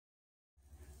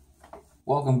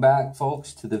Welcome back,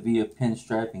 folks, to the Via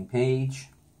Pinstriping page.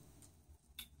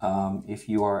 If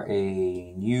you are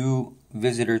a new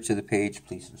visitor to the page,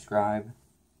 please subscribe.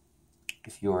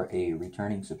 If you are a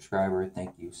returning subscriber,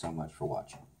 thank you so much for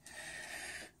watching.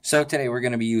 So today we're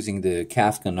going to be using the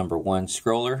Kafka No. 1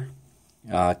 scroller,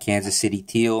 Kansas City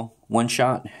Teal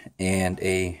one-shot, and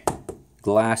a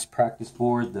glass practice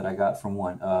board that I got from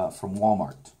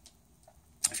Walmart.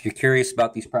 If you're curious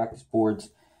about these practice boards,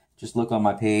 just look on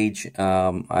my page.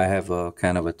 I have a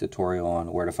kind of a tutorial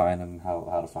on where to find them,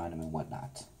 how to find them, and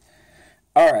whatnot.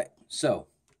 All right, so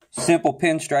simple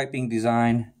pinstriping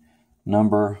design,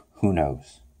 number, who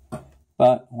knows?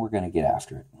 But we're going to get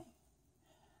after it.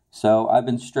 So I've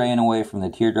been straying away from the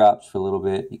teardrops for a little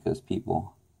bit because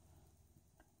people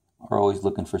are always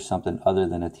looking for something other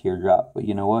than a teardrop. But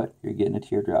you know what? You're getting a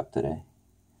teardrop today.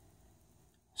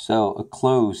 So a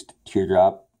closed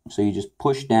teardrop. So you just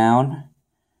push down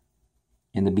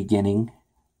in the beginning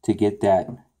to get that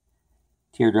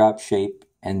teardrop shape,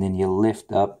 and then you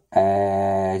lift up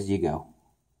as you go.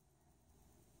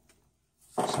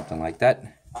 Something like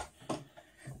that.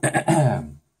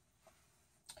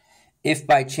 If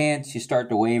by chance you start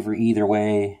to waver either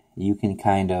way, you can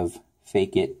kind of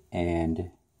fake it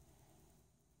and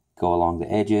go along the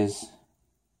edges.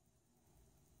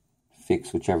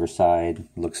 Fix whichever side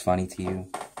looks funny to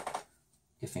you,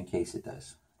 if in case it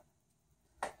does.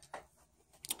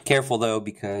 Careful though,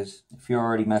 because if you're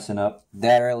already messing up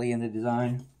that early in the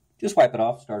design, just wipe it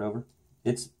off, start over.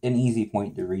 It's an easy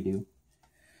point to redo.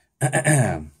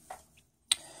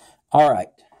 Alright,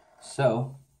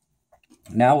 so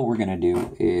now what we're going to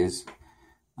do is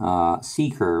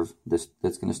C-curve. That's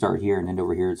going to start here, and then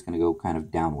over here it's going to go kind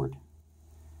of downward.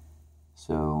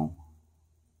 So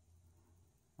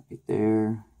right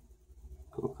there,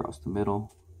 go across the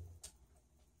middle,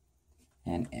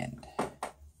 and end.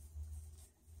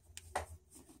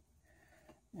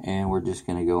 And we're just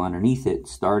going to go underneath it,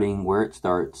 starting where it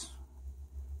starts,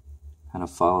 kind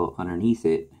of follow underneath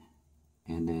it,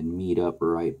 and then meet up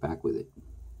right back with it.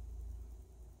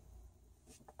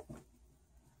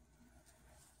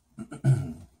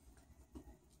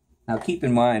 Now keep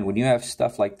in mind, when you have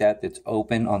stuff like that that's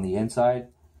open on the inside,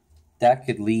 that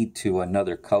could lead to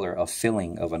another color, a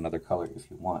filling of another color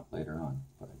if you want later on.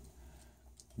 But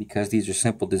because these are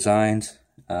simple designs,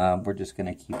 we're just going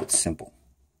to keep it simple.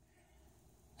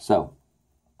 So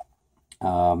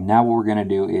now what we're going to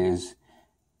do is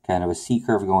kind of a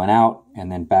C-curve going out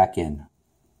and then back in.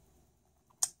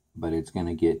 But it's going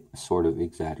to get sort of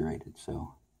exaggerated.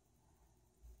 So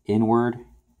inward,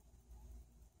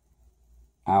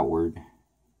 outward,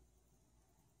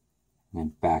 and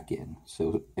then back in.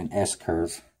 So an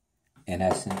S-curve in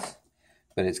essence,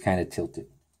 but it's kind of tilted.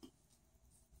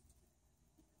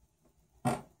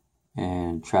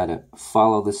 And try to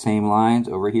follow the same lines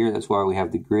over here. That's why we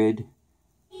have the grid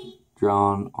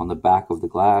drawn on the back of the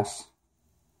glass.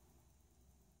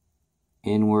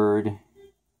 Inward,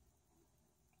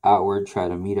 outward, try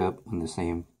to meet up in the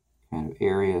same kind of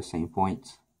area, same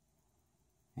points,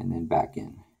 and then back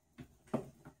in.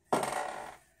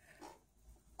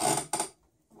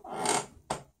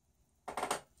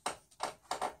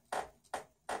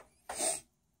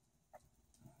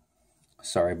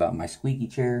 Sorry about my squeaky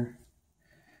chair.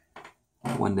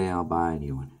 One day I'll buy a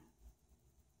new one.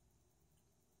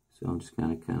 So I'm just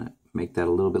going to kind of make that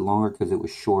a little bit longer because it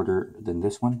was shorter than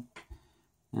this one.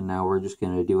 And now we're just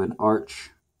going to do an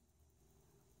arch,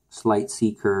 slight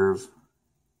C-curve,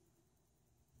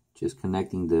 just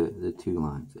connecting the two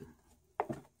lines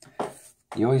there.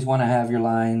 You always want to have your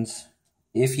lines,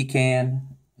 if you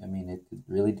can. I mean, it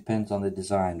really depends on the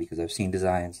design, because I've seen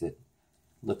designs that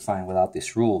look fine without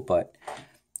this rule, but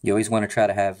you always want to try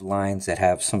to have lines that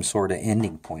have some sort of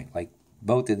ending point. Like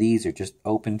both of these are just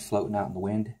open, floating out in the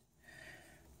wind.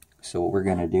 So what we're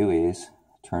going to do is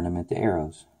turn them into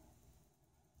arrows.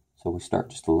 So we start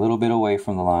just a little bit away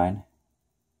from the line,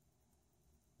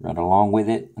 run along with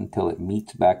it until it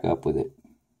meets back up with it.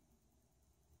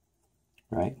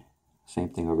 Right? Same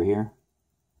thing over here.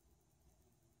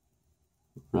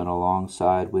 Run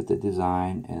alongside with the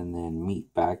design and then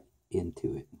meet back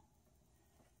into it.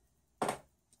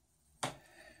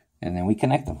 And then we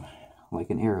connect them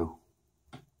like an arrow.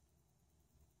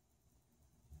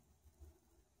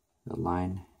 The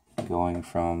line going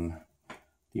from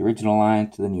the original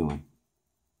line to the new one.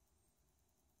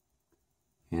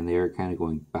 And they're kind of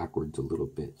going backwards a little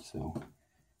bit, so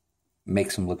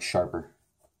makes them look sharper.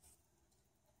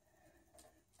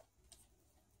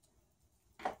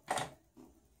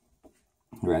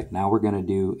 Right, now we're going to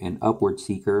do an upward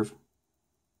C-curve.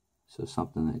 So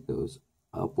something that goes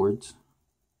upwards.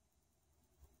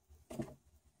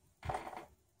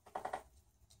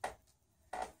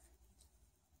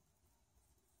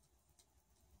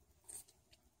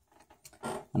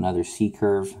 another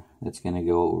C-curve that's going to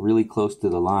go really close to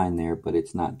the line there, but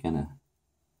it's not going to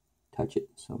touch it.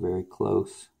 So very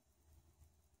close.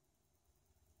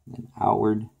 And then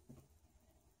outward.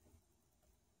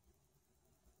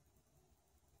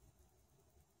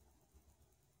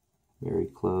 Very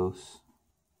close.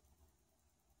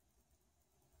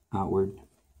 Outward.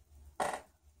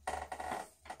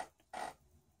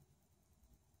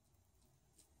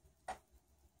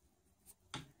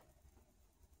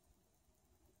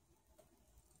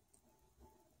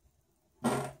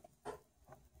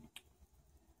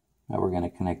 Now we're going to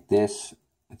connect this.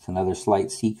 It's another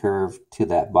slight C-curve to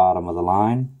that bottom of the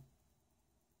line.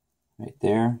 Right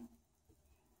there.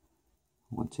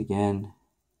 Once again,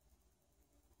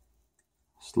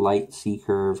 slight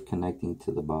C-curve connecting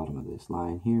to the bottom of this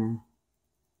line here.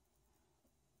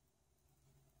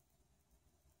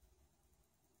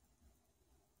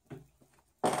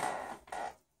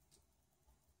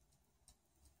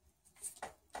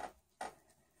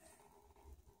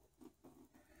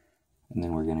 And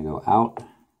then we're going to go out.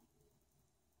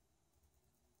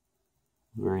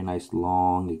 Very nice,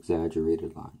 long,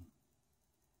 exaggerated line.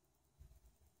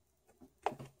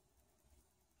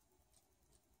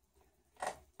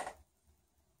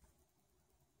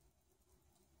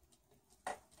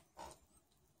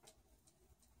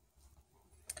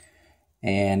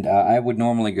 And I would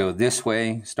normally go this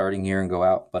way, starting here and go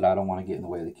out, but I don't want to get in the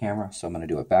way of the camera, so I'm going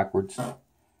to do it backwards.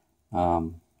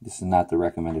 This is not the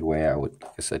recommended way. I would,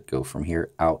 like I said, go from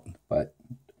here out, but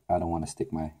I don't want to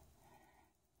stick my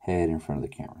head in front of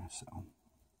the camera. So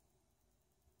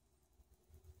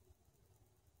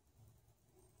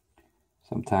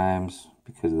sometimes,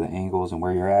 because of the angles and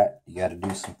where you're at, you got to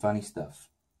do some funny stuff.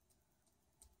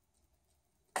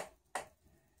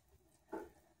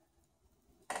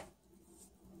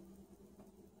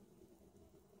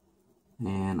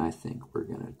 And I think we're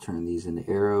going to turn these into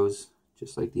arrows,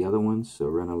 just like the other ones. So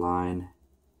run a line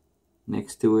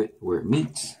next to it where it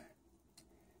meets.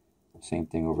 Same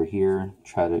thing over here.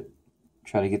 Try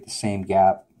to get the same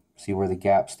gap. See where the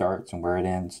gap starts and where it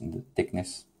ends and the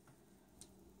thickness.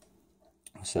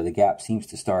 So the gap seems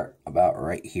to start about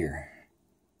right here.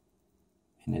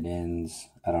 And it ends,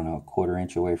 I don't know, 1/4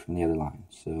 inch away from the other line.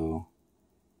 So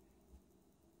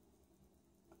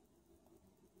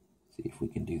see if we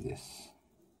can do this.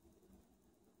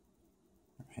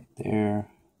 Right there.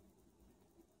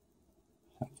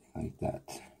 Something like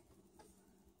that.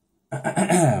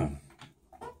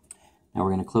 Now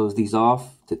we're going to close these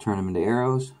off to turn them into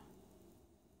arrows.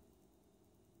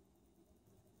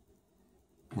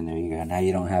 And there you go. Now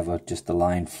you don't have just a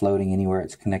line floating anywhere.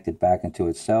 It's connected back into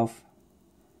itself.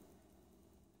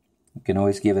 You can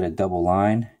always give it a double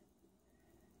line,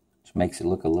 which makes it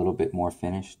look a little bit more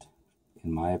finished,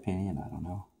 in my opinion. I don't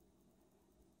know.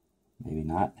 Maybe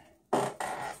not.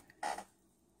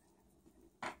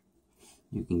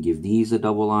 You can give these a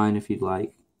double line if you'd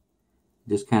like.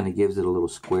 Just kind of gives it a little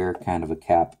square kind of a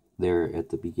cap there at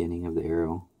the beginning of the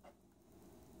arrow.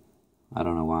 I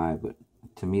don't know why, but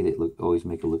to me they always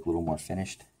make it look a little more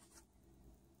finished.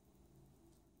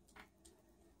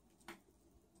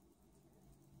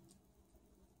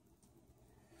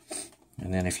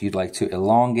 And then if you'd like to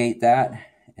elongate that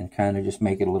and kind of just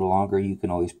make it a little longer, you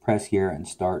can always press here and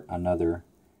start another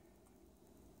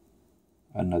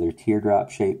teardrop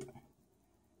shape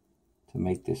to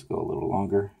make this go a little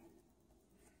longer.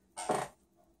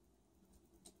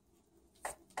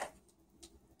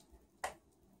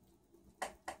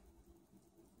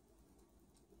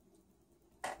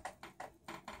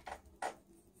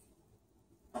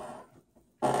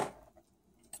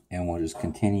 And we'll just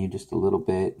continue just a little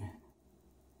bit.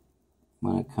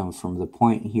 I'm going to come from the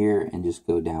point here and just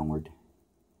go downward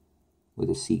with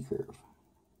a C-curve.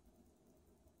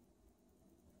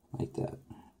 Like that.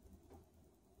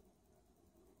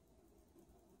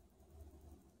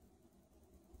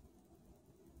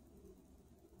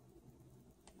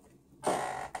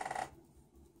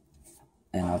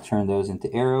 And I'll turn those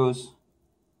into arrows.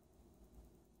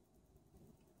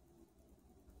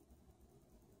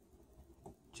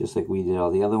 Just like we did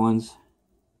all the other ones.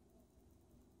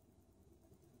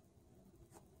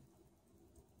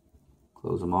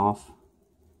 Close them off.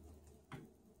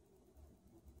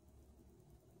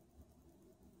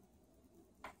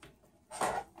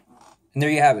 And there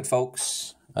you have it,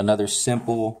 folks. Another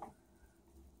simple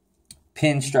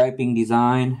pinstriping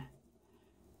design.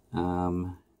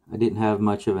 I didn't have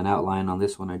much of an outline on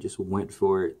this one. I just went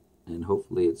for it, and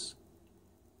hopefully it's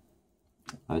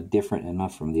different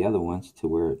enough from the other ones to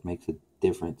where it makes a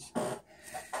difference.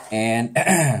 And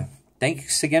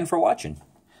thanks again for watching.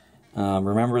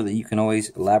 Remember that you can always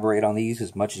elaborate on these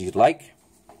as much as you'd like.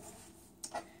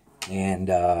 And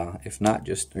if not,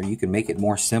 just, or you can make it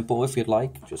more simple if you'd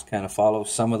like. Just kind of follow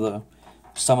some of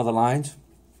the lines.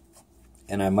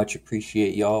 And I much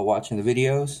appreciate y'all watching the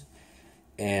videos.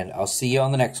 And I'll see you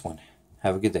on the next one.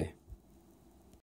 Have a good day.